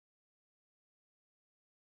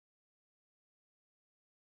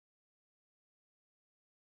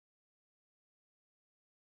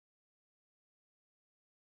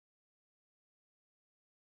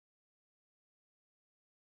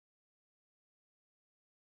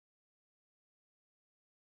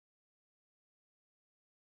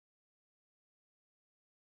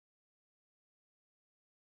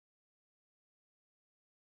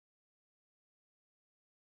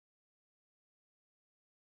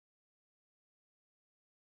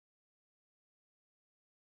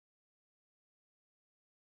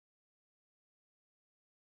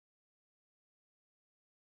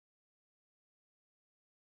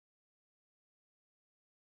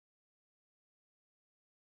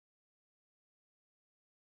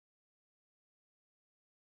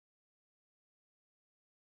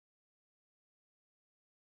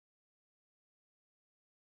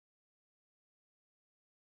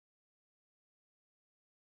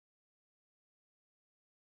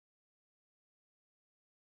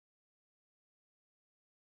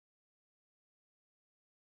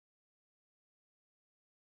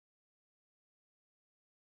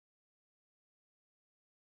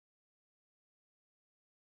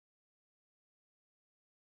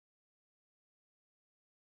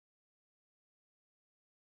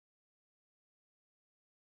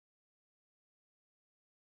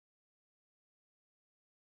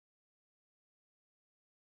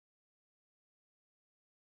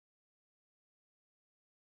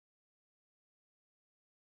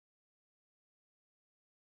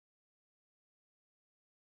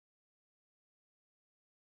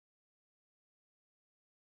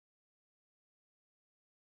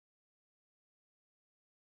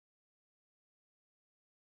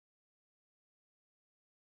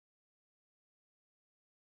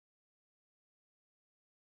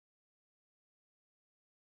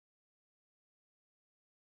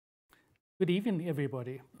Good evening,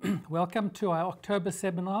 everybody. Welcome to our October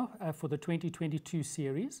seminar for the 2022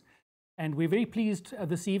 series. And we're very pleased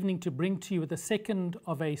this evening to bring to you the second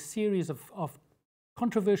of a series of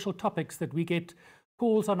controversial topics that we get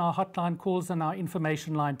calls on our hotline, calls on our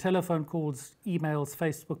information line, telephone calls, emails,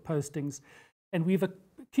 Facebook postings. And we've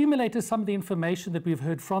accumulated some of the information that we've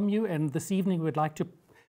heard from you. And this evening, we'd like to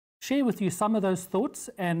share with you some of those thoughts.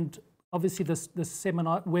 And obviously, this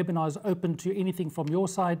webinar is open to anything from your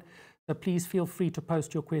side. So please feel free to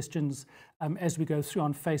post your questions as we go through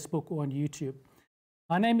on Facebook or on YouTube.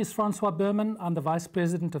 My name is Francois Berman. I'm the Vice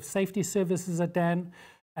President of Safety Services at DAN,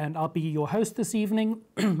 and I'll be your host this evening.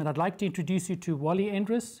 And I'd like to introduce you to Wally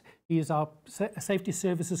Endres. He is our Safety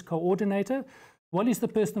Services Coordinator. Wally is the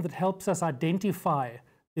person that helps us identify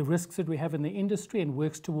the risks that we have in the industry and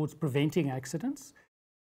works towards preventing accidents.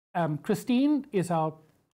 Christine is our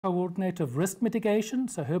Coordinator of Risk Mitigation,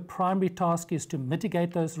 so her primary task is to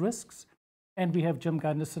mitigate those risks. And we have Jim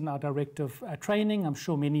Gunderson, our Director of Training. I'm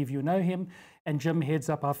sure many of you know him. And Jim heads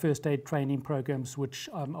up our first aid training programs, which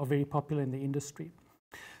are very popular in the industry.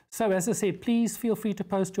 So as I said, please feel free to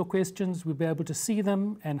post your questions. We'll be able to see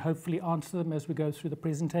them and hopefully answer them as we go through the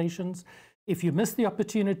presentations. If you miss the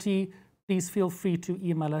opportunity, please feel free to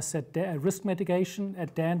email us at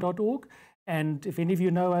riskmitigation@dan.org. And if any of you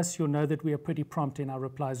know us, you'll know that we are pretty prompt in our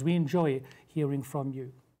replies. We enjoy hearing from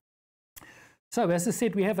you. So as I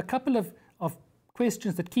said, we have a couple of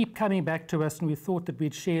questions that keep coming back to us, and we thought that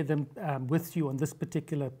we'd share them with you on this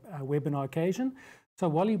particular webinar occasion. So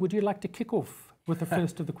Wally, would you like to kick off with the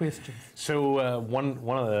first of the questions? So one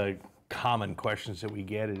of the common questions that we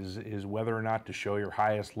get is whether or not to show your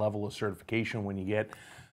highest level of certification when you get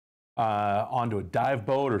onto a dive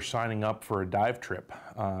boat or signing up for a dive trip.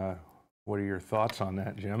 What are your thoughts on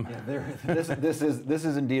that, Jim? Yeah, this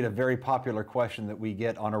is indeed a very popular question that we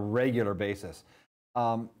get on a regular basis.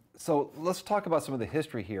 So let's talk about some of the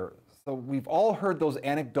history here. So we've all heard those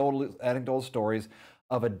anecdotal stories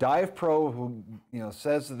of a dive pro who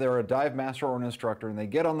says that they're a dive master or an instructor, and they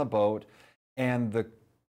get on the boat, and the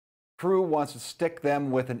crew wants to stick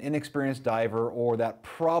them with an inexperienced diver or that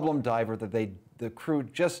problem diver that the crew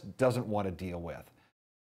just doesn't want to deal with.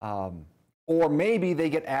 Or maybe they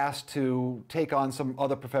get asked to take on some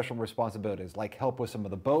other professional responsibilities, like help with some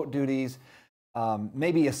of the boat duties,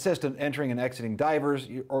 maybe assist in entering and exiting divers,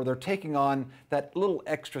 or they're taking on that little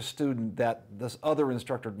extra student that this other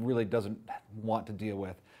instructor really doesn't want to deal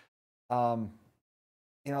with. And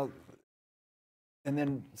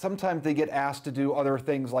then sometimes they get asked to do other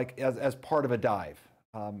things like as part of a dive.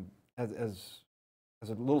 As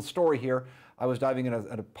a little story here, I was diving in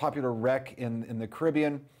a popular wreck in the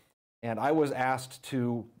Caribbean, and I was asked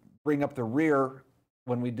to bring up the rear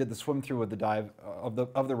when we did the swim through of the dive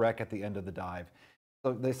of the wreck at the end of the dive.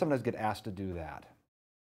 So they sometimes get asked to do that.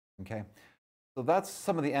 Okay, so that's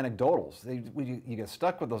some of the anecdotals. You get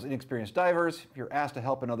stuck with those inexperienced divers. You're asked to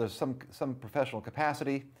help in some professional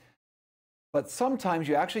capacity, but sometimes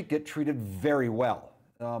you actually get treated very well,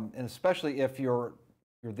 and especially if you're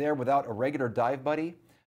there without a regular dive buddy,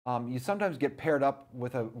 you sometimes get paired up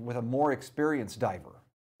with a more experienced diver.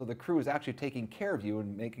 So the crew is actually taking care of you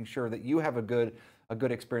and making sure that you have a good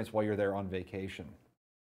experience while you're there on vacation.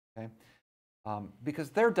 Okay, because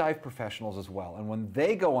they're dive professionals as well, and when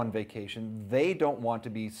they go on vacation, they don't want to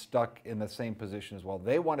be stuck in the same position as well.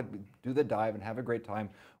 They want to do the dive and have a great time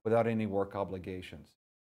without any work obligations.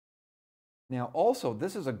 Now, also,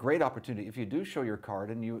 this is a great opportunity if you do show your card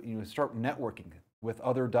and you start networking with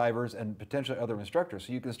other divers and potentially other instructors,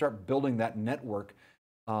 so you can start building that network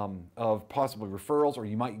of possibly referrals, or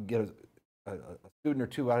you might get a student or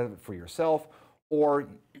two out of it for yourself, or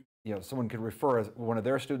someone could refer one of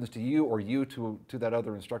their students to you, or you to that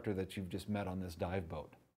other instructor that you've just met on this dive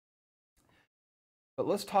boat. But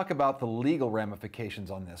let's talk about the legal ramifications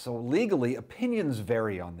on this. So legally, opinions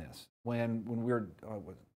vary on this. When we were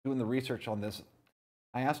doing the research on this,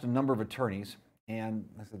 I asked a number of attorneys, and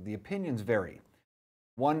I said the opinions vary.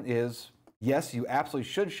 One is, yes, you absolutely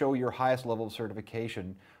should show your highest level of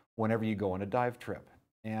certification whenever you go on a dive trip.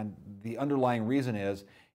 And the underlying reason is,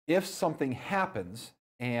 if something happens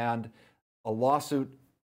and a lawsuit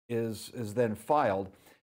is then filed,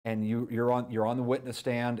 and you're on the witness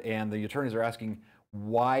stand, and the attorneys are asking,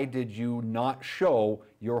 why did you not show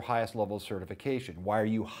your highest level of certification? Why are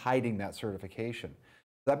you hiding that certification?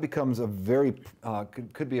 That becomes a very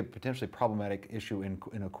could be a potentially problematic issue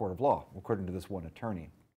in a court of law, according to this one attorney.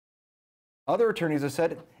 Other attorneys have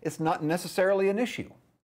said it's not necessarily an issue.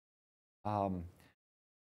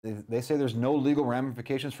 They say there's no legal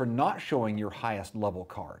ramifications for not showing your highest level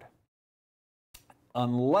card,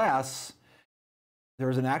 unless there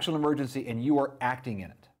is an actual emergency and you are acting in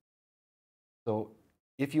it. So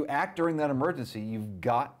if you act during that emergency, you've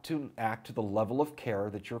got to act to the level of care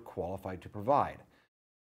that you're qualified to provide.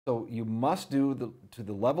 So you must do to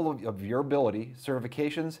the level of your ability,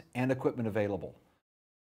 certifications and equipment available.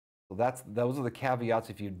 So those are the caveats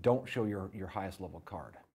if you don't show your highest level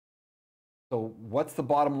card. So what's the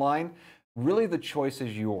bottom line? Really the choice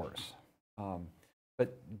is yours.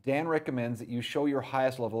 But Dan recommends that you show your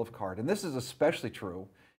highest level of card. And this is especially true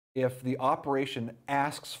if the operation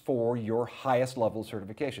asks for your highest level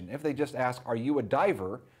certification. If they just ask, are you a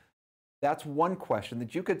diver? That's one question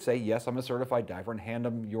that you could say, yes, I'm a certified diver, and hand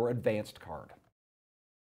them your advanced card.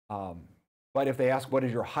 But if they ask, what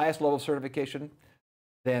is your highest level of certification?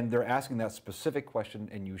 Then they're asking that specific question,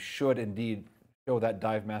 and you should indeed show that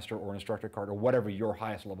dive master or instructor card or whatever your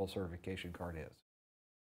highest level certification card is.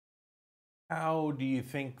 How do you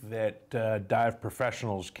think that dive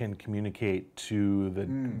professionals can communicate to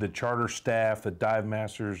the charter staff, the dive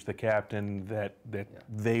masters, the captain, that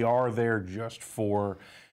they are there just for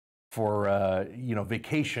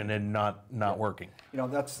vacation and not working?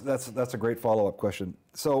 That's a great follow-up question.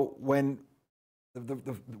 So when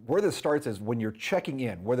where this starts is when you're checking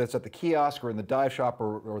in, whether it's at the kiosk or in the dive shop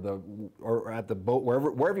or at the boat,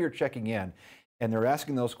 wherever you're checking in, and they're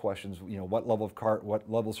asking those questions, what level of cart,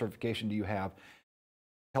 what level of certification do you have?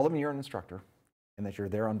 Tell them you're an instructor and that you're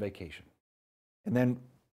there on vacation. And then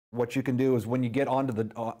what you can do is when you get onto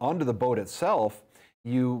the boat itself,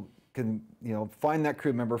 you can find that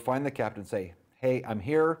crew member, find the captain, say, hey, I'm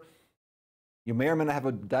here. You may or may not have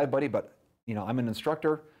a dive buddy, but I'm an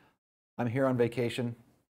instructor. I'm here on vacation.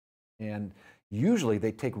 And usually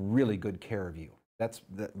they take really good care of you. That's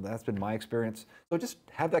been my experience. So just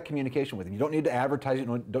have that communication with them. You don't need to advertise it,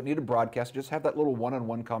 you don't need to broadcast, just have that little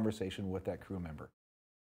one-on-one conversation with that crew member.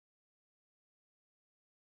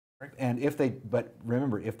 And but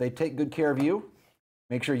remember, if they take good care of you,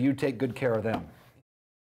 make sure you take good care of them.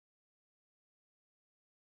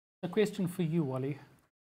 A question for you, Wally.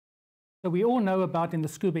 So we all know about, in the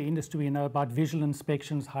scuba industry, we know about visual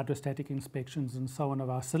inspections, hydrostatic inspections, and so on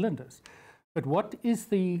of our cylinders. But what is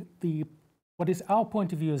what is our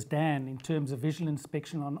point of view as Dan in terms of visual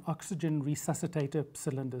inspection on oxygen resuscitator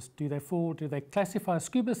cylinders? Do they classify as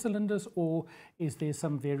scuba cylinders, or is there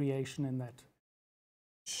some variation in that?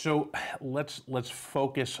 So let's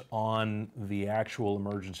focus on the actual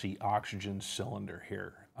emergency oxygen cylinder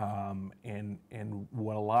here, and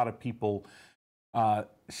what a lot of people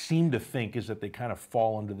seem to think is that they kind of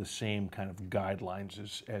fall under the same kind of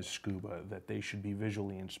guidelines as scuba, that they should be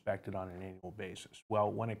visually inspected on an annual basis.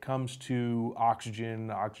 Well, when it comes to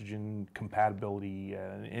oxygen compatibility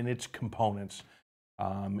and its components,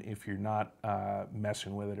 if you're not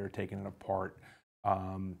messing with it or taking it apart,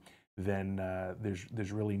 then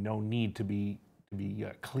there's really no need to be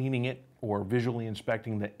cleaning it or visually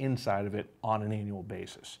inspecting the inside of it on an annual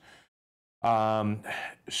basis.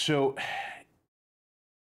 So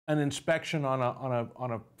an inspection on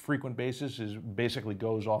a frequent basis basically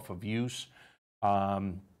goes off of use,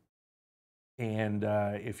 and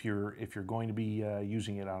if you're going to be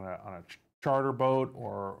using it on a charter boat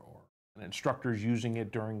or an instructor's using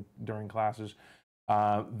it during classes,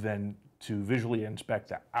 then to visually inspect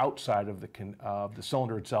the outside of the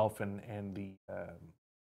cylinder itself and the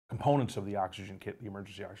components of the oxygen kit, the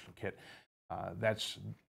emergency oxygen kit,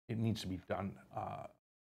 it needs to be done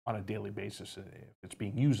on a daily basis if it's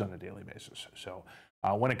being used on a daily basis. So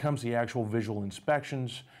when it comes to the actual visual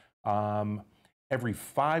inspections, every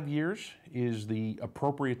 5 years is the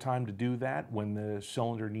appropriate time to do that. When the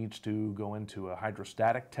cylinder needs to go into a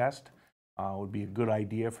hydrostatic test, would be a good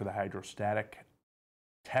idea for the hydrostatic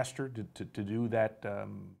tester to do that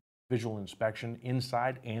visual inspection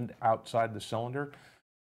inside and outside the cylinder.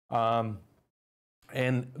 And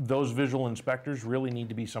those visual inspectors really need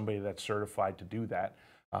to be somebody that's certified to do that,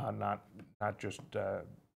 not just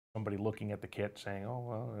somebody looking at the kit saying, oh,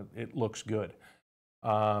 well, it looks good.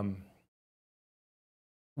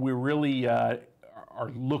 We really are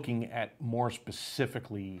looking at more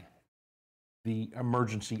specifically the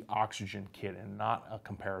emergency oxygen kit and not a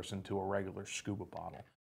comparison to a regular scuba bottle.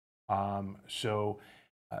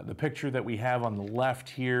 The picture that we have on the left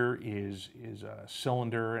here is a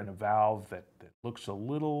cylinder and a valve that looks a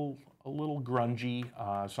little grungy,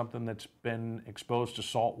 something that's been exposed to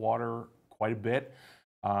salt water quite a bit.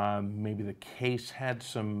 Maybe the case had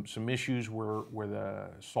some issues where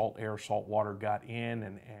the salt water got in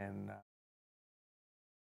and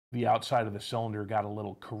the outside of the cylinder got a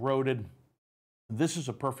little corroded. This is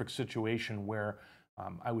a perfect situation where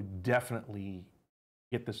I would definitely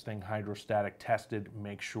get this thing hydrostatic tested,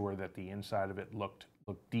 make sure that the inside of it looked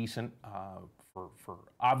decent for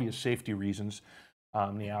obvious safety reasons.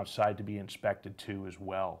 the outside to be inspected too as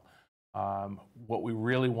well. What we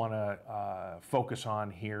really want to focus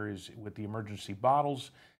on here is with the emergency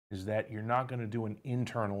bottles is that you're not going to do an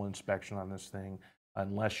internal inspection on this thing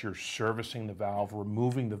unless you're servicing the valve,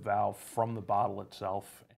 removing the valve from the bottle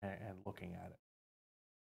itself and looking at it.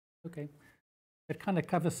 Okay. That kind of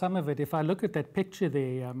covers some of it. If I look at that picture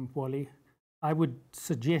there, Wally, I would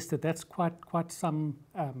suggest that that's quite some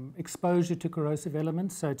exposure to corrosive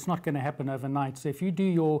elements, so it's not going to happen overnight. So if you do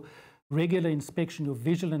your regular inspection, your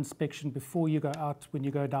visual inspection before you go out, when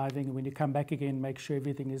you go diving, and when you come back again, make sure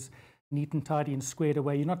everything is neat and tidy and squared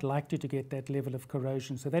away, you're not likely to get that level of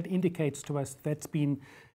corrosion. So that indicates to us that's been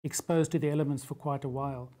exposed to the elements for quite a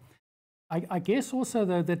while. I guess also,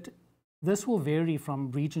 though, that this will vary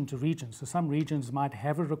from region to region. So some regions might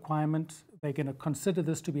have a requirement. They're going to consider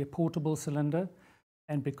this to be a portable cylinder.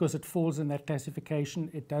 And because it falls in that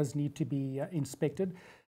classification, it does need to be inspected.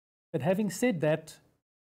 But having said that,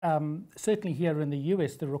 certainly here in the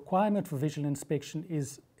US, the requirement for visual inspection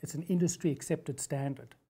it's an industry accepted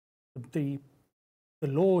standard. The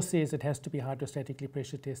law says it has to be hydrostatically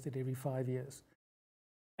pressure tested every 5 years.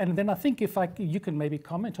 And then I think you can maybe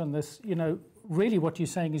comment on this, really what you're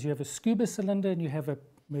saying is you have a scuba cylinder and you have an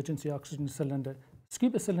emergency oxygen cylinder.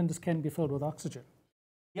 Scuba cylinders can be filled with oxygen.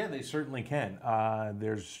 Yeah, they certainly can.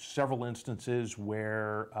 There's several instances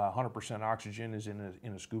where 100% oxygen is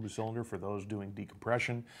in a scuba cylinder for those doing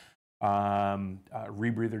decompression.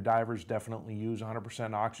 Rebreather divers definitely use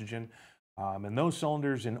 100% oxygen. And those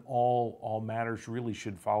cylinders in all matters really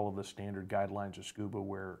should follow the standard guidelines of scuba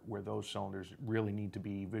where those cylinders really need to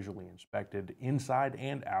be visually inspected inside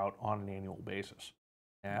and out on an annual basis.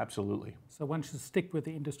 Yeah, absolutely. So one should stick with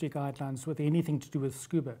the industry guidelines with anything to do with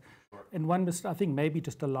scuba. Sure. And one must, I think maybe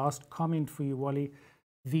just a last comment for you, Wally,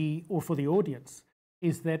 or for the audience,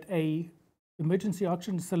 is that a emergency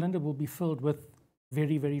oxygen cylinder will be filled with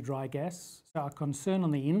very, very dry gas. So our concern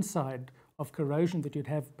on the inside of corrosion that you'd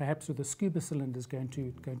have perhaps with a scuba cylinder is going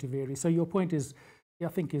to vary. So your point is, I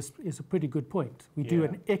think, is a pretty good point. We do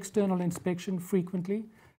an external inspection frequently,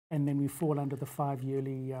 and then we fall under the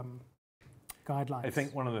 5-yearly guidelines. I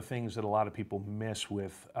think one of the things that a lot of people miss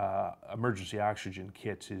with emergency oxygen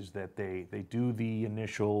kits is that they do the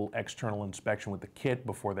initial external inspection with the kit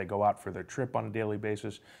before they go out for their trip on a daily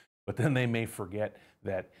basis, but then they may forget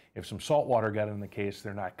that if some salt water got in the case,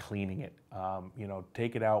 they're not cleaning it.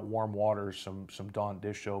 Take it out, warm water, some Dawn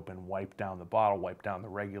dish soap, and wipe down the bottle, wipe down the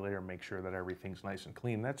regulator, make sure that everything's nice and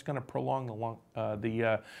clean. That's going to prolong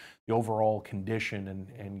the overall condition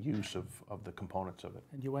and use of the components of it.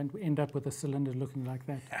 And you won't end up with a cylinder looking like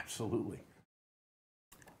that. Absolutely.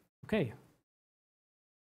 Okay.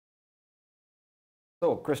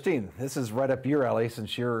 So, Christine, this is right up your alley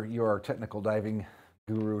since you're our technical diving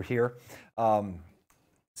guru here.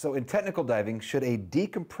 So in technical diving, should a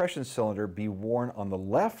decompression cylinder be worn on the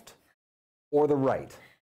left or the right?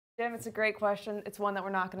 Jim, it's a great question. It's one that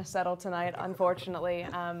we're not going to settle tonight, unfortunately,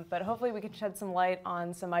 but hopefully we can shed some light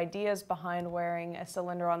on some ideas behind wearing a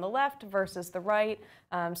cylinder on the left versus the right,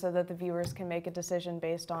 so that the viewers can make a decision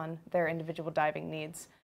based on their individual diving needs.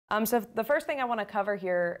 So the first thing I want to cover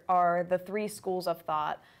here are the 3 schools of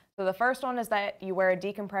thought. So the first one is that you wear a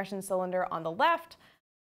decompression cylinder on the left.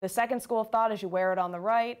 The second school of thought is you wear it on the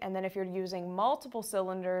right, and then if you're using multiple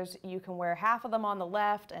cylinders, you can wear half of them on the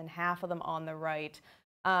left and half of them on the right.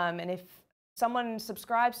 And if someone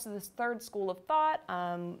subscribes to this third school of thought,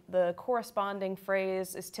 the corresponding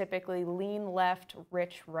phrase is typically lean left,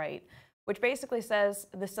 rich right, which basically says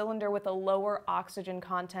the cylinder with a lower oxygen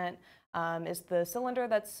content is the cylinder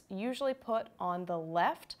that's usually put on the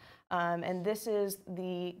left. And this is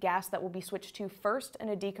the gas that will be switched to first in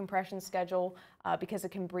a decompression schedule because it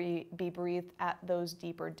can be breathed at those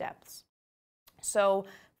deeper depths. So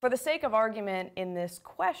for the sake of argument in this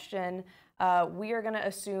question, we are going to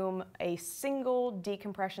assume a single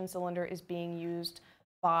decompression cylinder is being used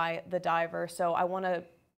by the diver. So I want to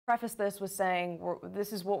preface this with saying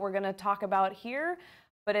this is what we're going to talk about here,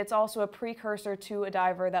 but it's also a precursor to a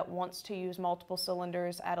diver that wants to use multiple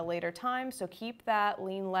cylinders at a later time. So keep that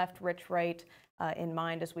lean left, rich right in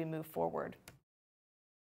mind as we move forward.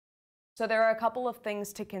 So there are a couple of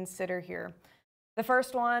things to consider here. The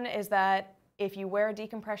first one is that if you wear a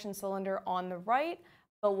decompression cylinder on the right,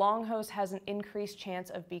 the long hose has an increased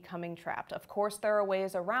chance of becoming trapped. Of course, there are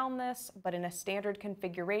ways around this, but in a standard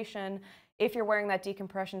configuration, if you're wearing that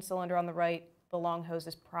decompression cylinder on the right, the long hose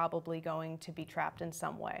is probably going to be trapped in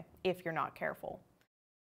some way if you're not careful.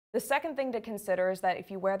 The second thing to consider is that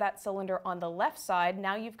if you wear that cylinder on the left side,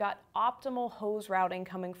 now you've got optimal hose routing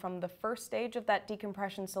coming from the first stage of that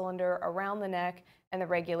decompression cylinder around the neck and the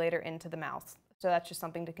regulator into the mouth. So that's just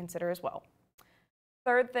something to consider as well.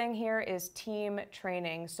 Third thing here is team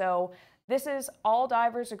training. So this is all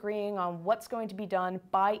divers agreeing on what's going to be done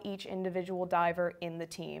by each individual diver in the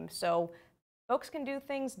team. So folks can do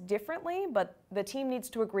things differently, but the team needs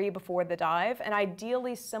to agree before the dive, and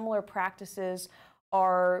ideally similar practices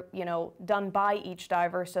are, done by each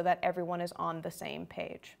diver so that everyone is on the same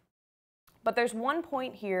page. But there's one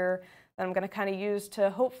point here that I'm going to kind of use to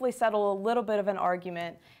hopefully settle a little bit of an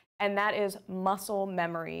argument, and that is muscle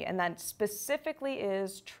memory. And that specifically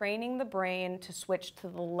is training the brain to switch to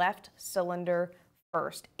the left cylinder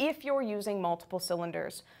first, if you're using multiple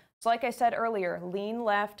cylinders. So like I said earlier, lean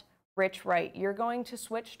left, rich right. You're going to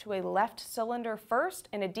switch to a left cylinder first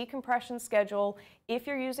in a decompression schedule if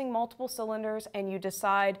you're using multiple cylinders and you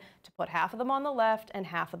decide to put half of them on the left and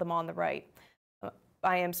half of them on the right.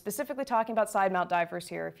 I am specifically talking about side mount divers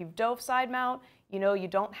here. If you've dove side mount, you know you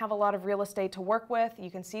don't have a lot of real estate to work with. You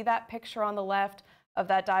can see that picture on the left of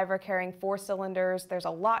that diver carrying 4 cylinders. There's a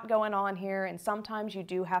lot going on here, and sometimes you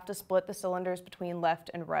do have to split the cylinders between left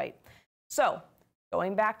and right. So,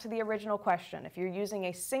 going back to the original question, if you're using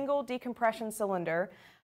a single decompression cylinder,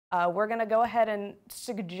 we're going to go ahead and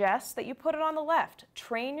suggest that you put it on the left.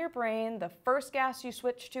 Train your brain. The first gas you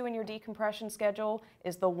switch to in your decompression schedule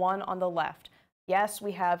is the one on the left. Yes,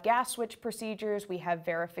 we have gas switch procedures, we have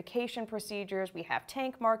verification procedures, we have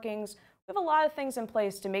tank markings. We have a lot of things in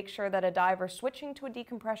place to make sure that a diver switching to a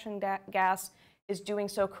decompression gas is doing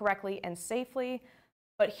so correctly and safely.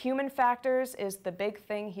 But human factors is the big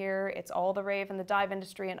thing here. It's all the rave in the dive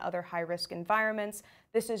industry and other high-risk environments.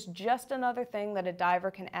 This is just another thing that a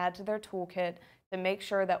diver can add to their toolkit to make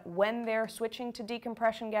sure that when they're switching to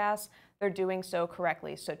decompression gas, they're doing so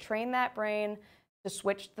correctly. So train that brain to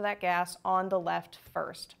switch to that gas on the left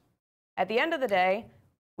first. At the end of the day,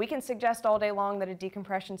 we can suggest all day long that a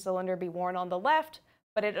decompression cylinder be worn on the left,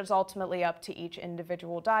 but it is ultimately up to each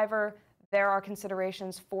individual diver. There are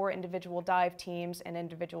considerations for individual dive teams and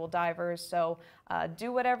individual divers, so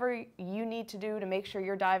do whatever you need to do to make sure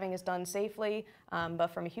your diving is done safely. But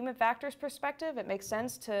from a human factors perspective, it makes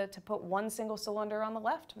sense to put one single cylinder on the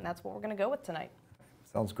left, and that's what we're going to go with tonight.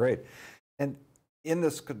 Sounds great. And in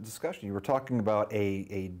this discussion, you were talking about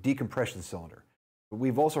a decompression cylinder.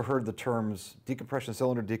 We've also heard the terms decompression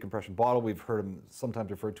cylinder, decompression bottle. We've heard them sometimes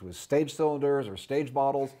referred to as stage cylinders or stage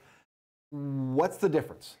bottles. What's the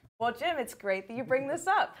difference? Well, Jim, it's great that you bring this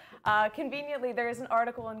up. Conveniently, there is an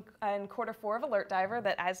article in Quarter 4 of Alert Diver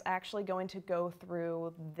that is actually going to go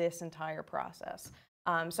through this entire process.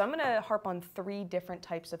 So I'm going to harp on 3 different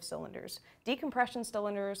types of cylinders: decompression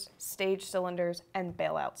cylinders, stage cylinders, and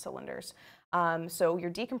bailout cylinders. So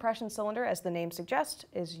your decompression cylinder, as the name suggests,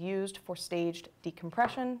 is used for staged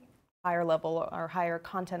decompression, higher level or higher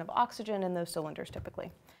content of oxygen in those cylinders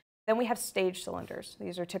typically. Then we have stage cylinders.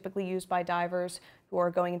 These are typically used by divers who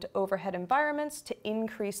are going into overhead environments to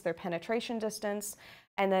increase their penetration distance.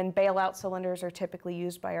 And then bailout cylinders are typically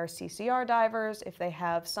used by our CCR divers if they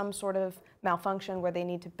have some sort of malfunction where they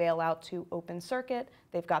need to bail out to open circuit.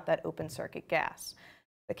 They've got that open circuit gas.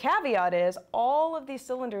 The caveat is all of these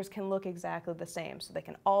cylinders can look exactly the same. So they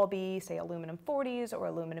can all be, say, aluminum 40s or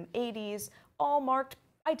aluminum 80s, all marked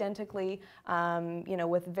identically,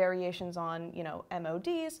 with variations on,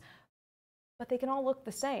 MODs, but they can all look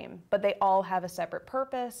the same, but they all have a separate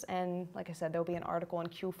purpose. And like I said, there'll be an article in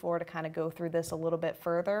Q4 to kind of go through this a little bit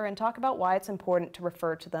further and talk about why it's important to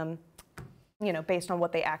refer to them, based on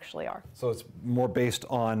what they actually are. So it's more based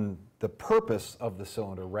on the purpose of the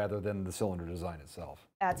cylinder rather than the cylinder design itself.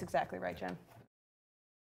 That's exactly right, Jim.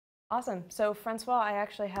 Awesome. So, Francois, I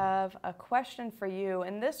actually have a question for you.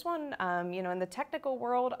 And this one, in the technical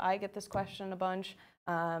world, I get this question a bunch,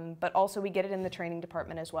 but also we get it in the training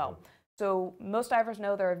department as well. So most divers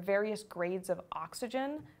know there are various grades of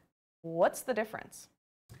oxygen. What's the difference?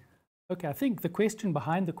 Okay, I think the question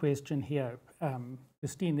behind the question here,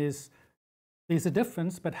 Christine, is there's a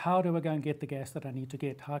difference, but how do I go and get the gas that I need to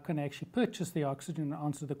get? How can I actually purchase the oxygen and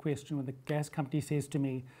answer the question when the gas company says to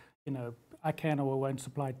me, I can or won't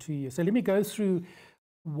supply it to you? So let me go through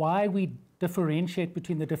why we differentiate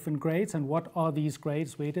between the different grades and what are these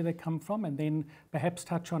grades, where do they come from, and then perhaps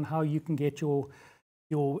touch on how you can get your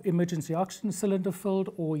emergency oxygen cylinder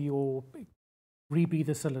filled or your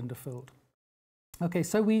rebreather cylinder filled. Okay,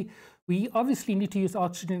 so we obviously need to use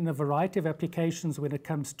oxygen in a variety of applications when it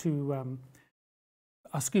comes to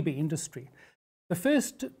our scuba industry. The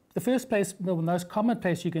first place, the most common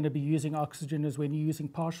place you're going to be using oxygen is when you're using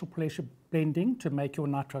partial pressure blending to make your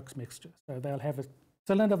nitrox mixture. So they'll have a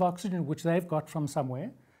cylinder of oxygen which they've got from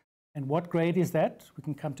somewhere. And what grade is that? We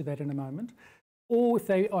can come to that in a moment. Or if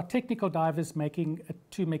they are technical divers making a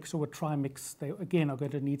 2-mix or a tri-mix, they again are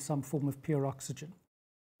going to need some form of pure oxygen.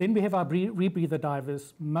 Then we have our rebreather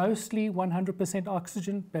divers, mostly 100%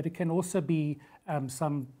 oxygen, but it can also be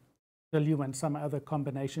some diluent, some other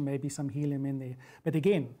combination, maybe some helium in there. But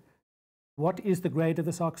again, what is the grade of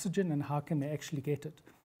this oxygen and how can they actually get it?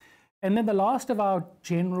 And then the last of our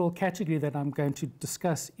general category that I'm going to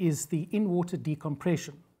discuss is the in-water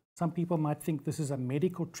decompression. Some people might think this is a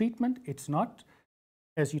medical treatment. It's not.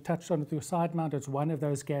 As you touched on with your side mount, it's one of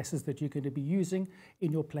those gases that you're going to be using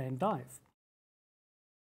in your planned dive.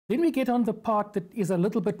 Then we get on the part that is a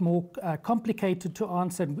little bit more complicated to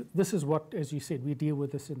answer. And this is what, as you said, we deal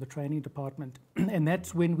with this in the training department. And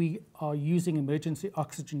that's when we are using emergency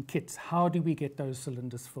oxygen kits. How do we get those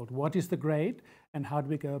cylinders filled? What is the grade? And how do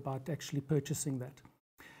we go about actually purchasing that?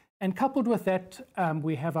 And coupled with that,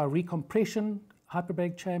 we have our recompression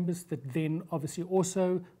hyperbaric chambers that then obviously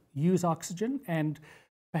also use oxygen. And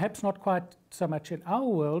perhaps not quite so much in our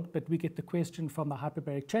world, but we get the question from the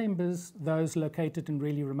hyperbaric chambers, those located in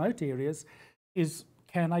really remote areas, is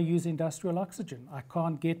can I use industrial oxygen? I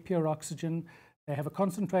can't get pure oxygen. They have a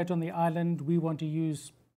concentrate on the island. We want to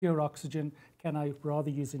use pure oxygen. Can I rather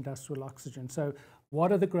use industrial oxygen? So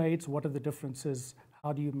what are the grades? What are the differences?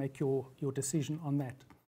 How do you make your decision on that?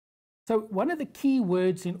 So one of the key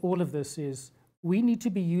words in all of this is we need to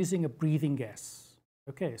be using a breathing gas.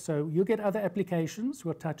 Okay, so you'll get other applications,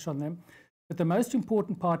 we'll touch on them, but the most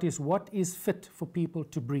important part is what is fit for people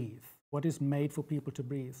to breathe, what is made for people to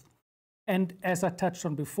breathe. And as I touched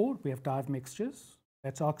on before, we have dive mixtures.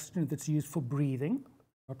 That's oxygen that's used for breathing,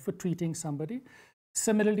 not for treating somebody.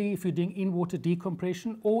 Similarly, if you're doing in-water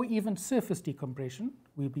decompression or even surface decompression,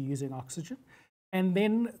 we'll be using oxygen. And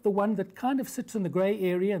then the one that kind of sits in the gray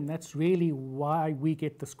area, and that's really why we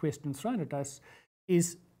get this question thrown at us,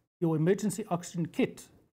 is your emergency oxygen kit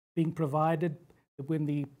being provided when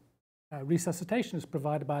the resuscitation is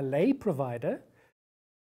provided by a lay provider.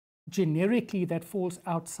 Generically, that falls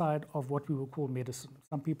outside of what we will call medicine.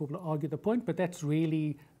 Some people will argue the point, but that's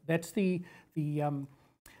really, that's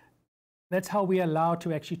how we allow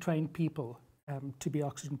to actually train people to be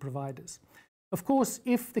oxygen providers. Of course,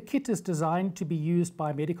 if the kit is designed to be used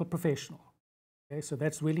by a medical professional, okay, so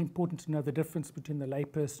that's really important to know the difference between the lay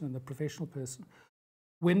person and the professional person.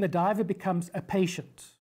 When the diver becomes a patient,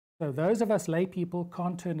 so those of us lay people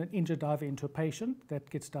can't turn an injured diver into a patient. That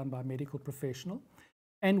gets done by a medical professional.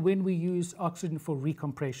 And when we use oxygen for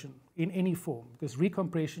recompression in any form, because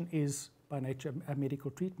recompression is by nature a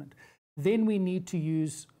medical treatment, then we need to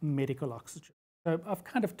use medical oxygen. So I've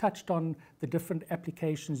kind of touched on the different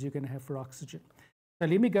applications you're going to have for oxygen. So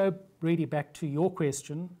let me go really back to your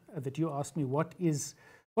question that you asked me,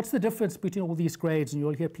 what's the difference between all these grades? And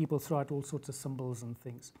you'll hear people throw out all sorts of symbols and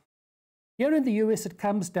things. Here in the US, it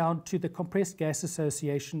comes down to the Compressed Gas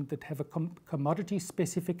Association that have a commodity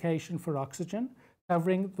specification for oxygen,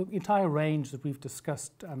 covering the entire range that we've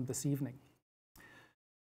discussed this evening.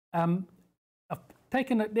 I've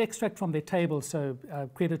taken an extract from their table, so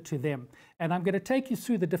credit to them. And I'm going to take you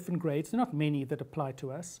through the different grades. There are not many that apply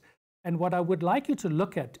to us. And what I would like you to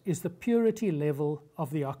look at is the purity level of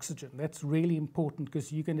the oxygen. That's really important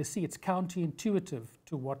because you're going to see it's counterintuitive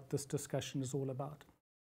to what this discussion is all about.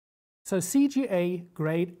 So CGA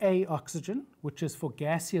grade A oxygen, which is for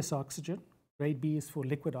gaseous oxygen. Grade B is for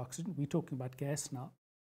liquid oxygen. We're talking about gas now.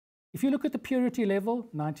 If you look at the purity level,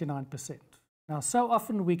 99%. Now, so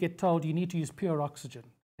often we get told you need to use pure oxygen.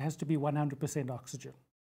 It has to be 100% oxygen.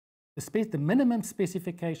 The minimum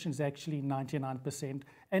specification is actually 99%,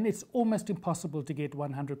 and it's almost impossible to get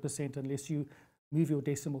 100% unless you move your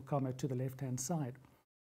decimal comma to the left-hand side.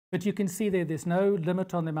 But you can see there's no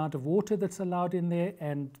limit on the amount of water that's allowed in there,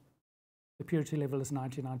 and the purity level is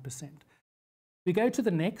 99%. We go to the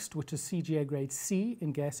next, which is CGA grade C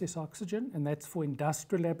in gaseous oxygen, and that's for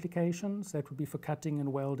industrial applications. That would be for cutting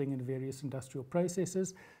and welding and various industrial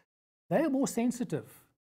processes. They are more sensitive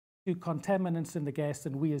to contaminants in the gas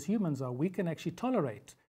than we as humans are. We can actually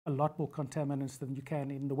tolerate a lot more contaminants than you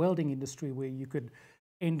can in the welding industry, where you could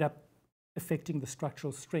end up affecting the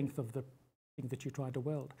structural strength of the thing that you try to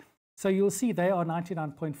weld. So you'll see they are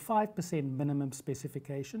 99.5% minimum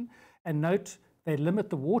specification. And note, they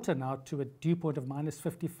limit the water now to a dew point of minus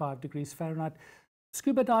 55 degrees Fahrenheit.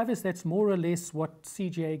 Scuba divers, that's more or less what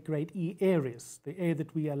CGA grade E air is, the air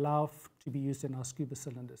that we allow to be used in our scuba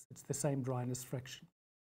cylinders. It's the same dryness fraction.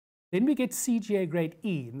 Then we get CGA grade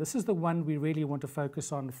E, and this is the one we really want to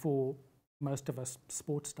focus on for most of us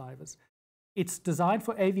sports divers. It's designed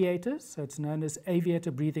for aviators, so it's known as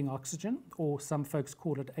aviator breathing oxygen, or some folks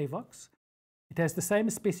call it AVOX. It has the same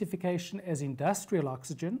specification as industrial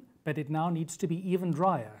oxygen, but it now needs to be even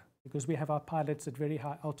drier because we have our pilots at very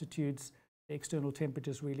high altitudes, the external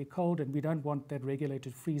temperature is really cold, and we don't want that regulator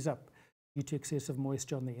to freeze up. due to excessive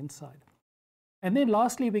moisture on the inside. And then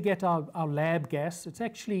lastly, we get our lab gas. It's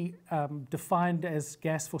actually defined as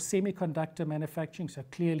gas for semiconductor manufacturing, so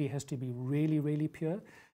clearly has to be really, really pure.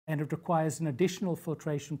 And it requires an additional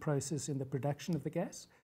filtration process in the production of the gas.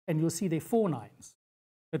 And you'll see there are 4 nines.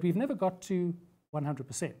 But we've never got to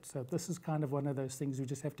 100%. So this is kind of one of those things we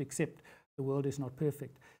just have to accept. The world is not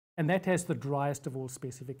perfect. And that has the driest of all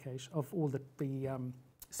specifications, of all the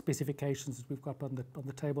specifications that we've got on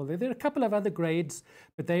the table there. There are a couple of other grades,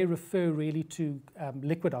 but they refer really to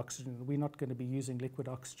liquid oxygen. We're not going to be using liquid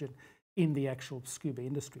oxygen in the actual scuba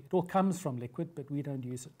industry. It all comes from liquid, but we don't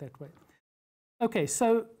use it that way. Okay,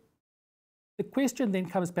 so the question then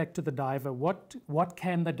comes back to the diver. What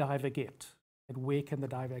can the diver get? And where can the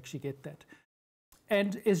diver actually get that?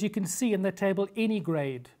 And as you can see in the table, any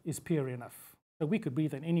grade is pure enough. So we could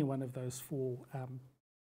breathe in any one of those four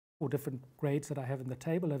different grades that I have in the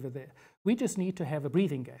table over there. We just need to have a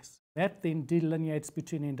breathing gas. That then delineates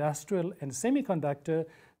between industrial and semiconductor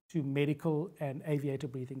to medical and aviator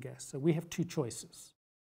breathing gas. So we have 2 choices.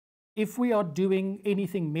 If we are doing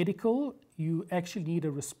anything medical, you actually need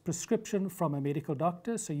a prescription from a medical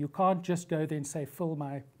doctor. So you can't just go there and say, fill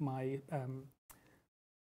my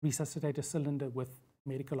resuscitator cylinder with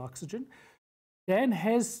medical oxygen. Dan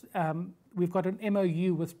has, we've got an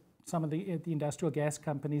MOU with some of the industrial gas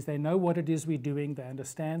companies. They know what it is we're doing. They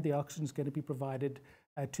understand the oxygen is going to be provided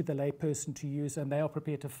to the layperson to use, and they are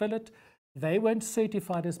prepared to fill it. They weren't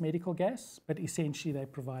certified as medical gas, but essentially they're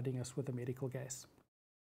providing us with a medical gas.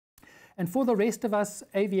 And for the rest of us,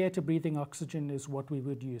 aviator breathing oxygen is what we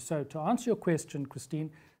would use. So to answer your question,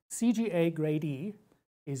 Christine, CGA grade E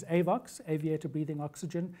is AVOX, aviator breathing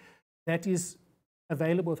oxygen. That is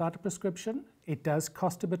available without a prescription. It does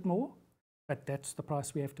cost a bit more, but that's the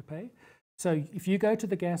price we have to pay. So if you go to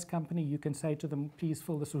the gas company, you can say to them, please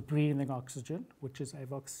fill this with breathing oxygen, which is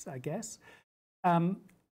AVOX gas.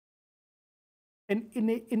 And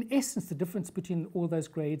in essence, the difference between all those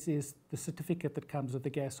grades is the certificate that comes with the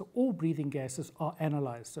gas. So all breathing gases are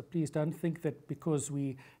analyzed. So please don't think that because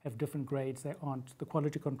we have different grades, they aren't. The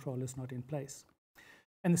quality control is not in place.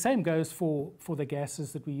 And the same goes for the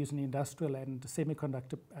gases that we use in the industrial and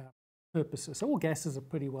semiconductor purposes. So all gases are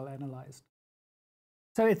pretty well analyzed.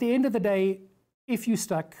 So at the end of the day, if you're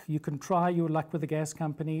stuck, you can try your luck with the gas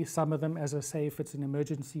company. Some of them, as I say, if it's an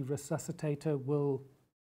emergency resuscitator, will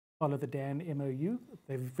follow the DAN MOU.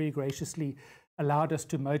 They've very graciously allowed us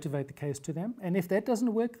to motivate the case to them. And if that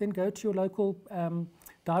doesn't work, then go to your local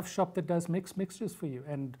dive shop that does mixtures for you.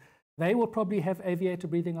 And they will probably have aviator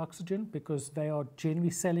breathing oxygen because they are generally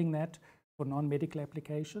selling that for non-medical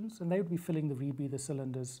applications. And they would be filling the rebreather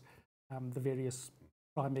cylinders, the various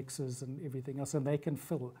trimixes and everything else, and they can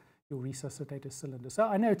fill your resuscitator cylinder. So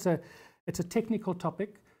I know it's a technical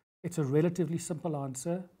topic. It's a relatively simple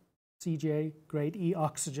answer. CGA grade E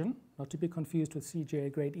oxygen, not to be confused with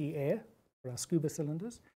CGA grade E air for our scuba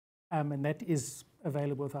cylinders, and that is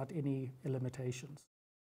available without any limitations.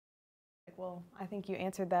 Well, I think you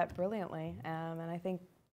answered that brilliantly, and I think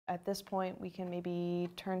at this point we can maybe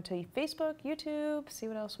turn to Facebook, YouTube, see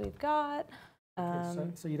what else we've got. Okay,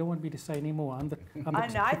 so you don't want me to say any more?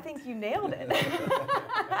 I think you nailed it.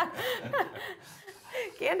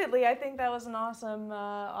 Candidly, I think that was an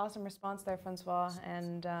awesome response there, Francois.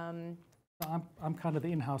 And I'm kind of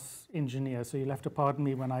the in-house engineer, so you'll have to pardon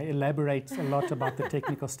me when I elaborate a lot about the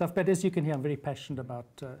technical stuff. But as you can hear, I'm very passionate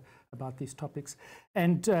about these topics.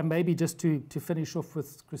 And maybe just to finish off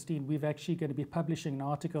with Christine, we're actually going to be publishing an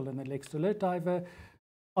article in the Next Alert Diver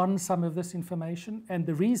on some of this information. And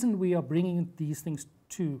the reason we are bringing these things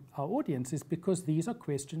to our audience is because these are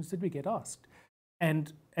questions that we get asked.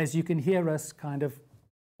 And as you can hear us kind of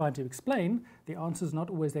trying to explain, the answer is not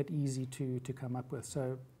always that easy to come up with.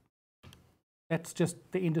 So that's just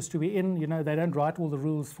the industry we're in. You know, they don't write all the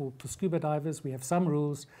rules for scuba divers. We have some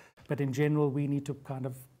rules, but in general, we need to kind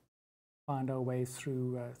of find our way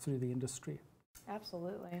through the industry.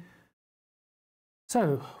 Absolutely.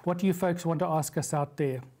 So what do you folks want to ask us out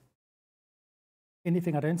there?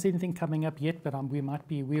 Anything? I don't see anything coming up yet, but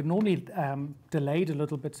we're normally delayed a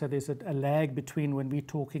little bit, so there's a lag between when we're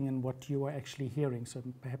talking and what you are actually hearing. So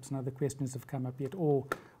perhaps no other questions have come up yet, or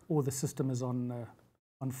the system is on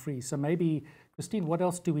free. So maybe, Christine, what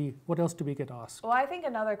else do we get asked? Well, I think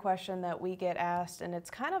another question that we get asked, and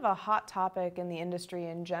it's kind of a hot topic in the industry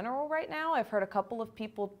in general right now. I've heard a couple of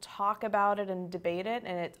people talk about it and debate it,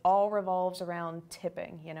 and it all revolves around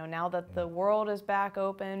tipping. You know, now that the world is back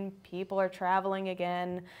open, people are traveling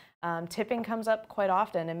again, tipping comes up quite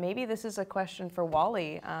often, and maybe this is a question for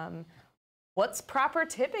Wally. What's proper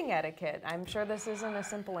tipping etiquette? I'm sure this isn't a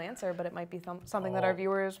simple answer, but it might be something that our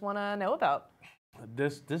viewers want to know about.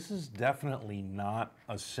 This is definitely not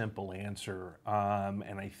a simple answer,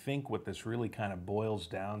 and I think what this really kind of boils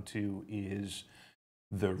down to is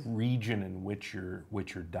the region in which you're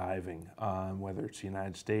diving, whether it's the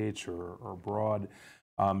United States or abroad.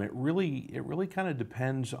 It really kind of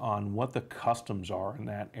depends on what the customs are in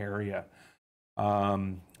that area.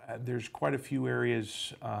 There's quite a few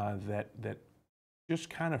areas that just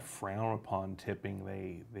kind of frown upon tipping.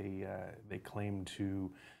 They claim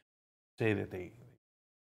to say that they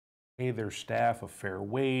pay their staff a fair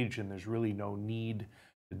wage, and there's really no need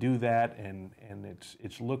to do that, and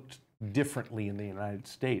it's looked differently in the United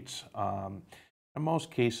States. In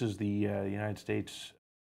most cases, the United States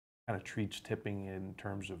kind of treats tipping in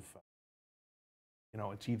terms of,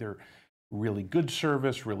 it's either really good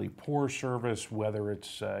service, really poor service, whether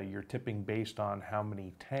it's you're tipping based on how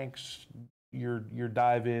many tanks your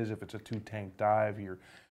dive is. If it's a 2-tank dive, you're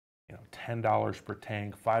 $10 per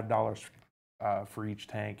tank, $5 for each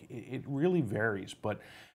tank. It really varies, but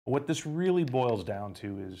what this really boils down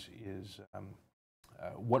to is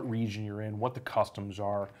what region you're in, what the customs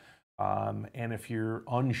are, and if you're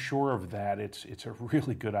unsure of that, it's a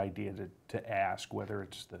really good idea to ask, whether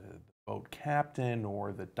it's the boat captain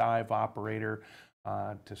or the dive operator,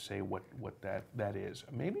 to say what that is.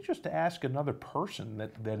 Maybe just to ask another person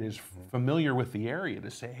that is familiar with the area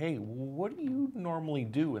to say, hey, what do you normally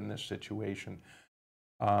do in this situation?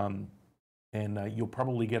 And you'll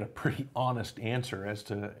probably get a pretty honest answer as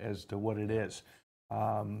to what it is.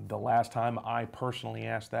 The last time I personally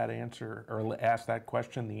asked that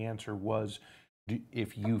question, the answer was,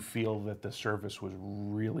 if you feel that the service was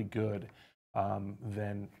really good,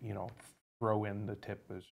 then throw in the tip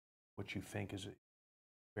as what you think is a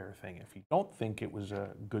fair thing. If you don't think it was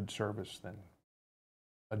a good service, then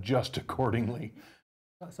adjust accordingly.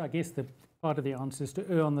 So I guess the part of the answer is to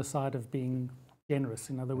err on the side of being generous.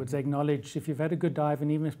 In other words, acknowledge if you've had a good dive, and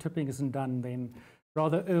even if tipping isn't done, then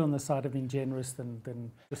rather err on the side of being generous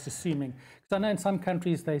than just assuming. Because I know in some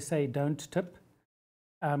countries they say don't tip.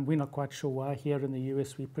 We're not quite sure why. Here in the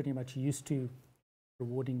US, we're pretty much used to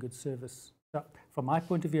rewarding good service. So from my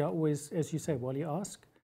point of view, I always, as you say, while you ask,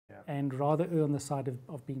 and rather err on the side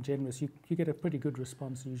of being generous. You get a pretty good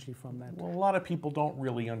response usually from that. Well, a lot of people don't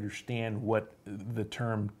really understand what the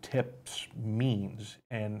term tips means,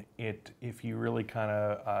 and if you really kind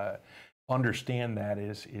of understand that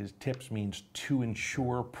is tips means to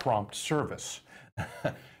ensure prompt service.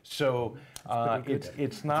 So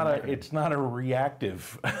it's not a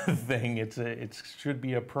reactive thing. It should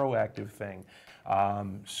be a proactive thing.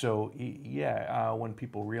 When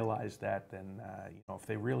people realize that, then if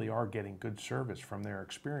they really are getting good service from their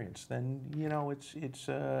experience, then it's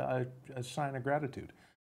a sign of gratitude.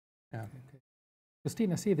 Yeah. Okay.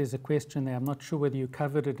 Christine, I see there's a question there. I'm not sure whether you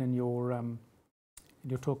covered it in your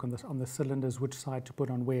talk on the cylinders, which side to put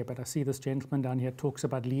on where, but I see this gentleman down here talks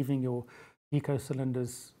about leaving your deco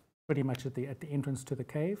cylinders pretty much at the entrance to the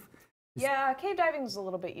cave. Yeah, cave diving is a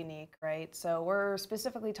little bit unique, right? So we're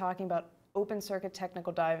specifically talking about open circuit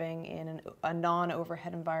technical diving in a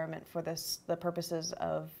non-overhead environment for the purposes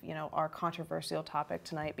of our controversial topic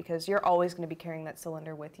tonight, because you're always going to be carrying that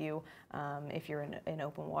cylinder with you if you're in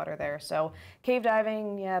open water there. So cave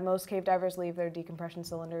diving, yeah, most cave divers leave their decompression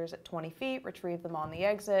cylinders at 20 feet, retrieve them on the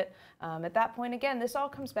exit. At that point, again, this all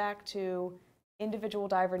comes back to individual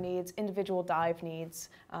diver needs, individual dive needs.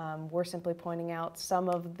 We're simply pointing out some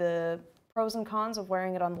of the pros and cons of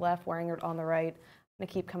wearing it on the left, wearing it on the right. To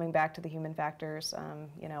keep coming back to the human factors.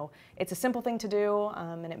 It's a simple thing to do,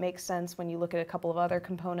 and it makes sense when you look at a couple of other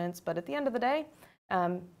components, but at the end of the day,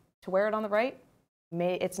 to wear it on the right,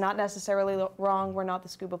 it's not necessarily wrong. We're not the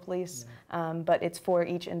scuba police, but it's for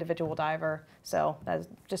each individual diver. So that's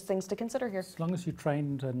just things to consider here. As long as you're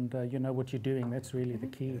trained and you know what you're doing, that's really the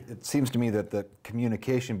key. It seems to me that the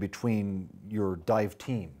communication between your dive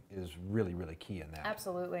team is really, really key in that.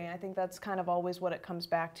 Absolutely. I think that's kind of always what it comes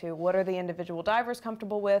back to. What are the individual divers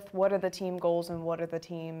comfortable with? What are the team goals, and what are the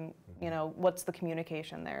team, what's the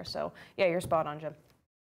communication there? So yeah, you're spot on, Jim.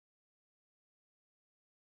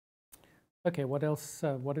 Okay, what else?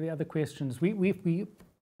 What are the other questions? We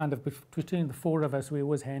kind of, between the four of us, we're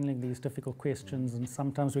always handling these difficult questions, and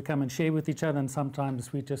sometimes we come and share with each other, and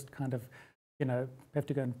sometimes we just kind of, have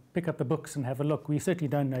to go and pick up the books and have a look. We certainly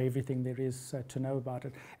don't know everything there is to know about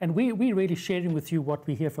it. And we're really sharing with you what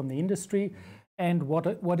we hear from the industry and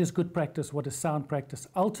what is good practice, what is sound practice.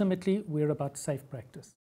 Ultimately, we're about safe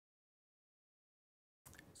practice.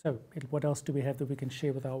 So what else do we have that we can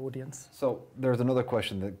share with our audience? So there's another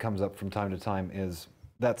question that comes up from time to time, is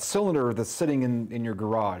that cylinder that's sitting in your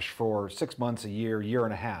garage for 6 months, a year, year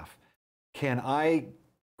and a half. Can I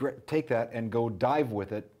take that and go dive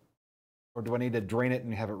with it Or do I need to drain it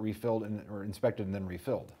and have it refilled or inspected and then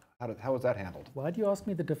refilled? How is that handled? Why do you ask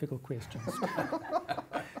me the difficult questions?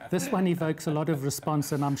 This one evokes a lot of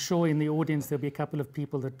response, and I'm sure in the audience there'll be a couple of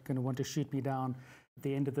people that are going to want to shoot me down at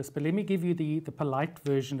the end of this. But let me give you the polite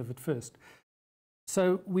version of it first.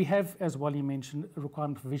 So we have, as Wally mentioned, a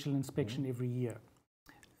requirement for visual inspection every year.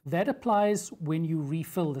 That applies when you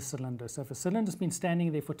refill the cylinder. So if a cylinder's been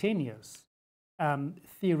standing there for 10 years,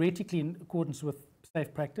 theoretically, in accordance with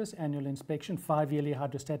safe practice, annual inspection, 5-yearly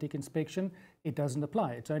hydrostatic inspection, it doesn't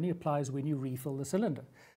apply. It only applies when you refill the cylinder.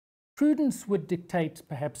 Prudence would dictate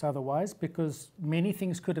perhaps otherwise, because many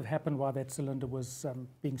things could have happened while that cylinder was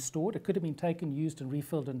being stored. It could have been taken, used, and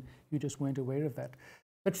refilled, and you just weren't aware of that.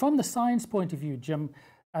 But from the science point of view, Jim,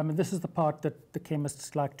 and this is the part that the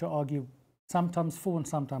chemists like to argue sometimes for and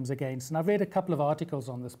sometimes against, and I've read a couple of articles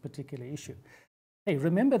on this particular issue. Hey,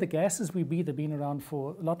 remember, the gases we breathe have been around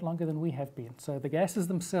for a lot longer than we have been. So the gases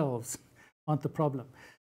themselves aren't the problem.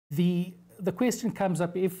 The question comes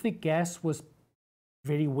up, if the gas was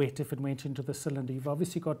very wet, if it went into the cylinder, you've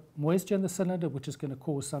obviously got moisture in the cylinder, which is going to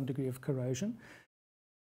cause some degree of corrosion.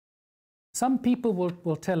 Some people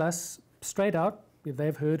will tell us straight out, if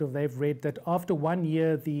they've heard or they've read, that after 1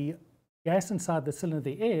 year, the gas inside the cylinder,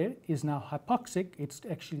 the air, is now hypoxic. It's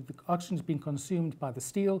actually, the oxygen's been consumed by the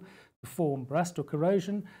steel to form rust or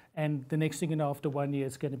corrosion, and the next thing you know, after 1 year,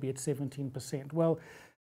 it's going to be at 17%. Well,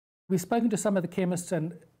 we've spoken to some of the chemists,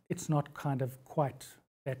 and it's not kind of quite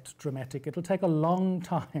that dramatic. It'll take a long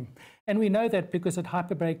time. And we know that because at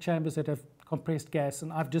hyperbaric chambers that have compressed gas,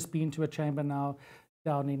 and I've just been to a chamber now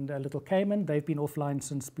down in Little Cayman, they've been offline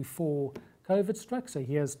since before COVID struck, so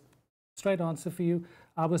here's a straight answer for you.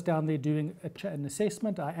 I was down there doing an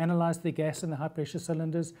assessment. I analyzed the gas in the high pressure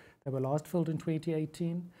cylinders. They were last filled in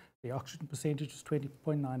 2018. The oxygen percentage was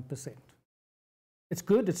 20.9%. It's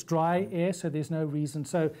good, it's dry air, so there's no reason.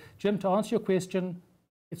 So, Jim, to answer your question,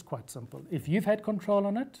 it's quite simple. If you've had control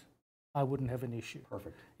on it, I wouldn't have an issue.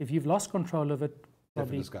 Perfect. If you've lost control of it,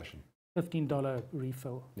 probably discussion. $15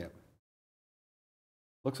 refill. Yep.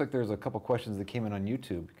 Looks like there's a couple questions that came in on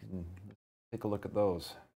YouTube. You can take a look at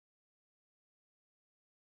those.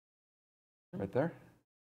 Right there.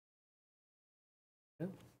 Yep.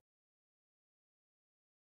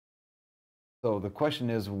 So the question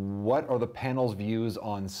is, what are the panel's views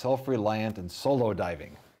on self-reliant and solo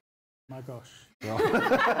diving? My gosh.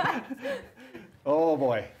 Oh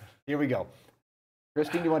boy, here we go.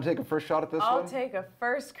 Christine, do you want to take a first shot at this one? I'll take a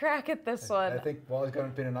first crack at this one. I think Wally's got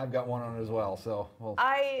an opinion, I've got one on it as well. So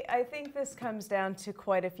I think this comes down to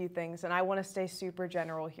quite a few things, and I want to stay super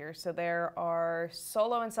general here. So there are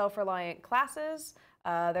solo and self-reliant classes.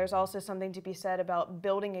 There's also something to be said about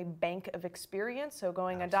building a bank of experience. So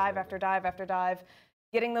going a dive after dive after dive,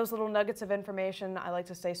 getting those little nuggets of information. I like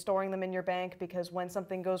to say storing them in your bank, because when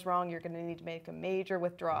something goes wrong, you're going to need to make a major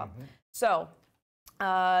withdrawal. So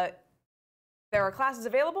there are classes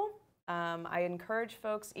available. I encourage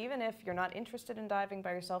folks, even if you're not interested in diving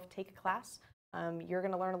by yourself, take a class. You're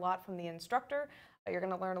going to learn a lot from the instructor. You're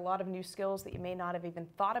going to learn a lot of new skills that you may not have even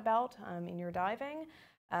thought about in your diving.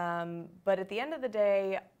 But at the end of the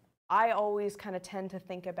day, I always kind of tend to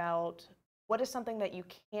think about what is something that you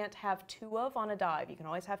can't have two of on a dive. You can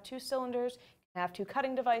always have two cylinders, you can have two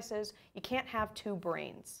cutting devices, you can't have two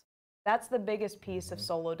brains. That's the biggest piece of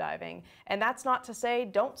solo diving. And that's not to say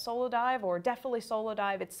don't solo dive or definitely solo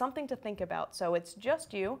dive. It's something to think about. So it's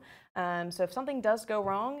just you. So if something does go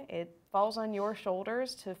wrong, it falls on your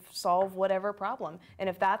shoulders to solve whatever problem. And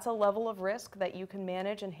if that's a level of risk that you can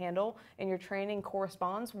manage and handle and your training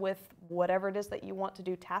corresponds with whatever it is that you want to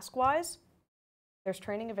do task-wise, there's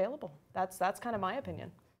training available. That's kind of my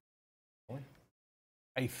opinion.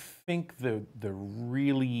 I think the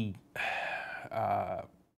really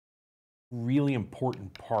really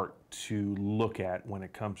important part to look at when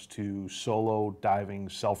it comes to solo diving,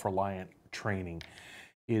 self-reliant training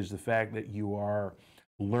is the fact that you are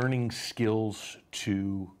learning skills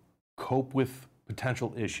to cope with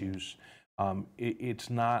potential issues. It's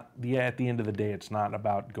not, at the end of the day, it's not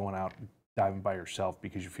about going out diving by yourself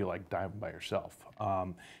because you feel like diving by yourself.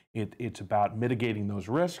 It's about mitigating those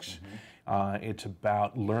risks. It's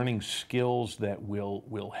about learning skills that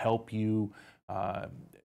will help you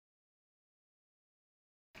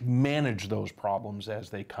manage those problems as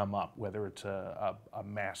they come up, whether it's a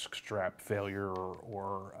mask strap failure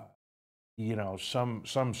or you know, some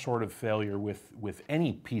sort of failure with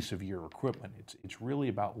any piece of your equipment. It's really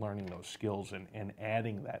about learning those skills and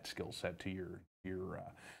adding that skill set to your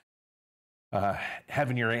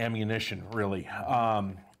having your ammunition, really.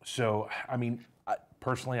 So I mean,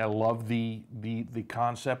 Personally, I love the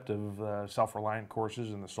concept of self-reliant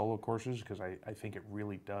courses and the solo courses because I think it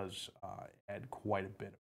really does add quite a bit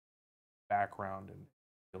of background and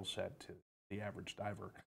skill set to the average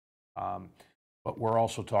diver. But we're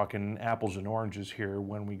also talking apples and oranges here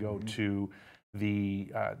when we go to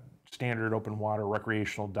the standard open water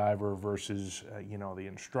recreational diver versus you know, the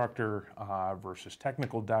instructor versus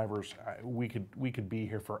technical divers. We could be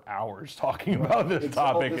here for hours talking about this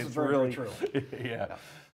topic. This is very true. Yeah.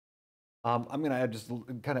 I'm going to add just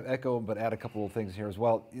kind of echo, but add a couple of things here as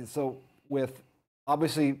well. So with,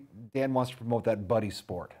 obviously, Dan wants to promote that buddy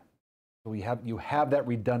sport. So you have that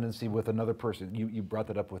redundancy with another person. You brought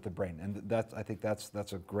that up with the brain, and I think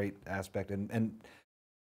that's a great aspect. And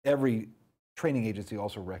every training agency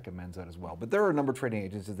also recommends that as well. But there are a number of training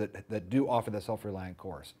agencies that do offer the self-reliant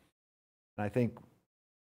course. And I think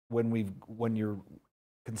when you're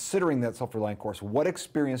considering that self-reliant course, what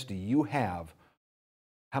experience do you have?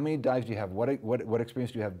 How many dives do you have? What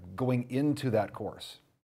experience do you have going into that course?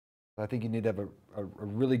 I think you need to have a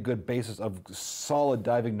really good basis of solid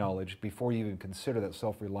diving knowledge before you even consider that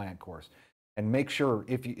self-reliant course. And make sure,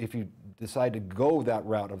 if you decide to go that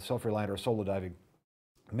route of self-reliant or solo diving,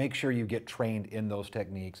 make sure you get trained in those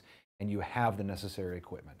techniques and you have the necessary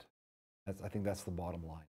equipment. I think that's the bottom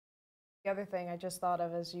line. The other thing I just thought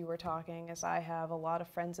of as you were talking is I have a lot of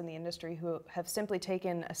friends in the industry who have simply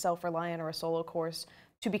taken a self-reliant or a solo course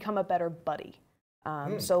to become a better buddy.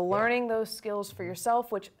 So learning those skills for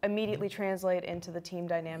yourself, which immediately translate into the team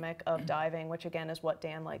dynamic of diving, which again is what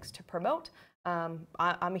Dan likes to promote. I'm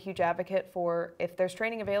a huge advocate for, if there's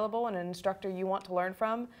training available and an instructor you want to learn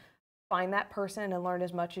from, find that person and learn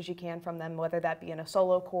as much as you can from them, whether that be in a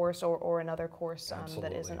solo course or another course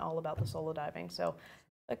that isn't all about the solo diving. So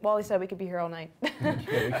like Wally said, we could be here all night.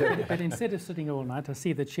 But instead of sitting all night, I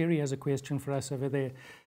see that Sherry has a question for us over there.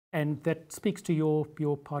 And that speaks to your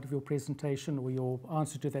part of your presentation, or your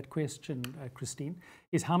answer to that question, Christine,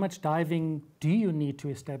 is how much diving do you need to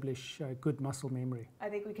establish good muscle memory? I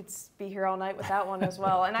think we could be here all night with that one as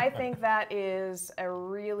well. And I think that is a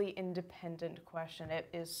really independent question. It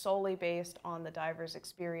is solely based on the diver's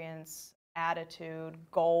experience, attitude,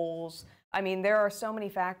 goals. I mean, there are so many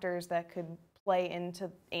factors that could play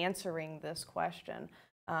into answering this question.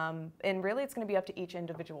 And really, it's going to be up to each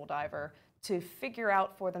individual diver to figure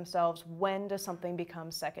out for themselves, when does something become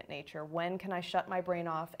second nature? When can I shut my brain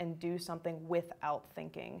off and do something without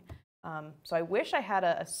thinking? So I wish I had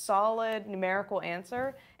a solid numerical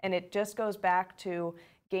answer, and it just goes back to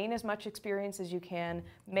gain as much experience as you can,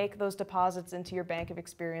 make those deposits into your bank of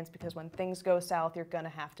experience, because when things go south, you're gonna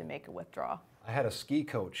have to make a withdrawal. I had a ski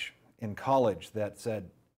coach in college that said,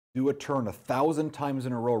 do a turn 1,000 times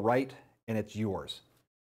in a row right, and it's yours.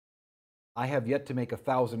 I have yet to make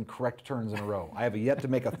 1,000 correct turns in a row. I have yet to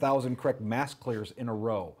make 1,000 correct mask clears in a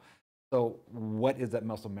row. So what is that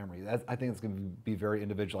muscle memory? I think it's going to be very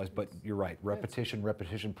individualized, but you're right. Repetition,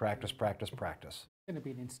 repetition, practice, practice, practice. It's going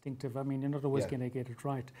to be instinctive. I mean, you're not always going to get it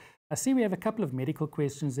right. I see we have a couple of medical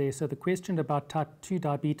questions there. So the question about type 2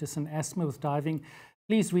 diabetes and asthma with diving,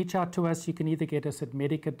 please reach out to us. You can either get us at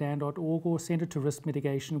medic@dan.org or send it to Risk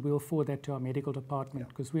Mitigation. We'll forward that to our medical department,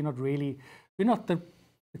 because we're not the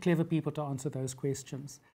clever people to answer those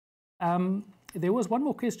questions. There was one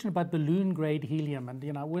more question about balloon grade helium,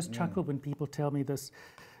 and I always chuckle when people tell me this.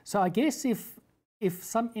 So I guess if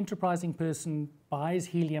some enterprising person buys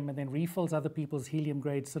helium and then refills other people's helium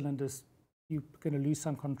grade cylinders, you're going to lose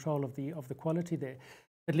some control of the quality there.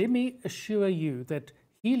 But let me assure you that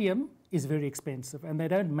helium is very expensive, and they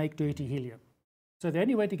don't make dirty helium. So the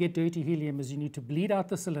only way to get dirty helium is you need to bleed out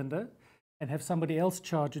the cylinder and have somebody else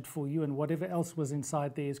charge it for you, and whatever else was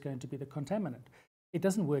inside there is going to be the contaminant. It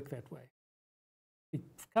doesn't work that way.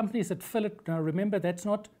 Companies that fill it, now remember, that's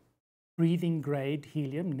not breathing grade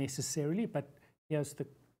helium necessarily, but here's the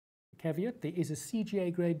caveat. There is a CGA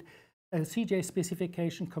grade, a CGA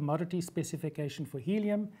specification, commodity specification for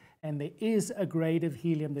helium, and there is a grade of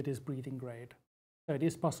helium that is breathing grade. So it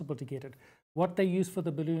is possible to get it. What they use for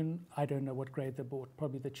the balloon, I don't know what grade they bought,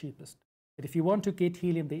 probably the cheapest. But if you want to get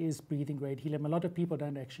helium, there is breathing grade helium. A lot of people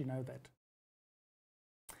don't actually know that.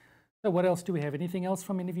 So what else do we have? Anything else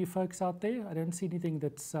from any of you folks out there? I don't see anything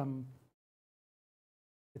that's going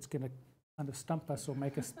to kind of stump us or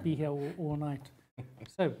make us be here all night.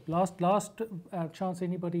 So last chance,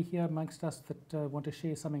 anybody here amongst us that want to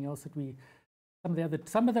share something else that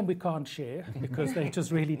some of them we can't share because they're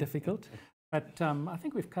just really difficult. But I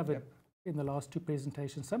think we've covered in the last two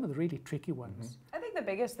presentations some of the really tricky ones. I think think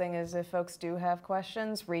the biggest thing is if folks do have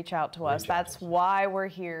questions, reach out to us. Reach out That's to us. why we're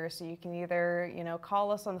here. So you can either,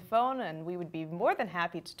 call us on the phone and we would be more than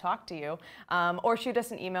happy to talk to you, or shoot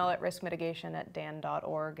us an email at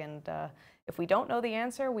riskmitigation@dan.org. And if we don't know the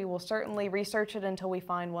answer, we will certainly research it until we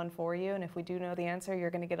find one for you. And if we do know the answer, you're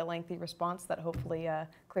going to get a lengthy response that hopefully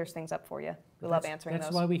clears things up for you. We love answering those.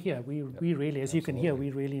 That's why we're here. We really, as you can hear,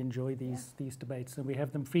 we really enjoy these debates, and we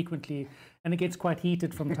have them frequently, and it gets quite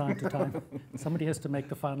heated from time to time. Somebody has to make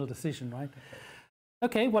the final decision, right?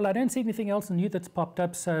 Okay, well, I don't see anything else new that's popped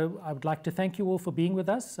up, so I would like to thank you all for being with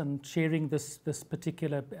us and sharing this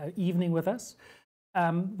particular evening with us.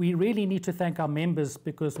 We really need to thank our members,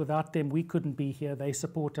 because without them we couldn't be here. They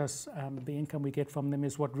support us. The income we get from them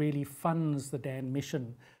is what really funds the Dan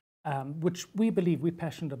mission, which we believe we're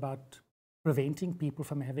passionate about preventing people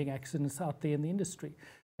from having accidents out there in the industry.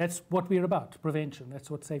 That's what we're about, prevention. That's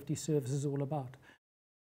what safety service is all about.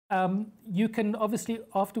 You can obviously,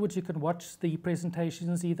 afterwards, you can watch the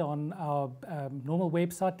presentations either on our normal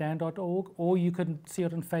website, dan.org, or you can see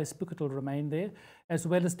it on Facebook. It'll remain there, as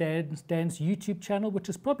well as Dan's YouTube channel, which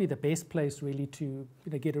is probably the best place really to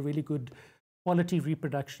get a really good quality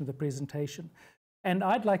reproduction of the presentation. And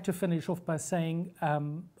I'd like to finish off by saying,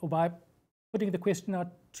 or by putting the question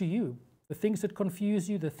out to you, the things that confuse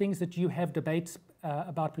you, the things that you have debates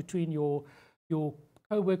about between your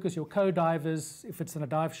co-workers, your co-divers, if it's in a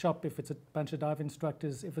dive shop, if it's a bunch of dive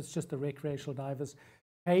instructors, if it's just the recreational divers,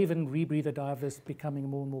 cave and rebreather divers becoming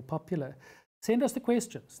more and more popular. Send us the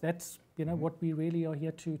questions. That's what we really are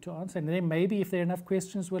here to answer. And then maybe if there are enough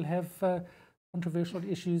questions, we'll have controversial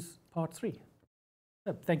issues part 3.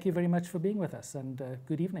 So thank you very much for being with us, and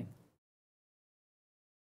good evening.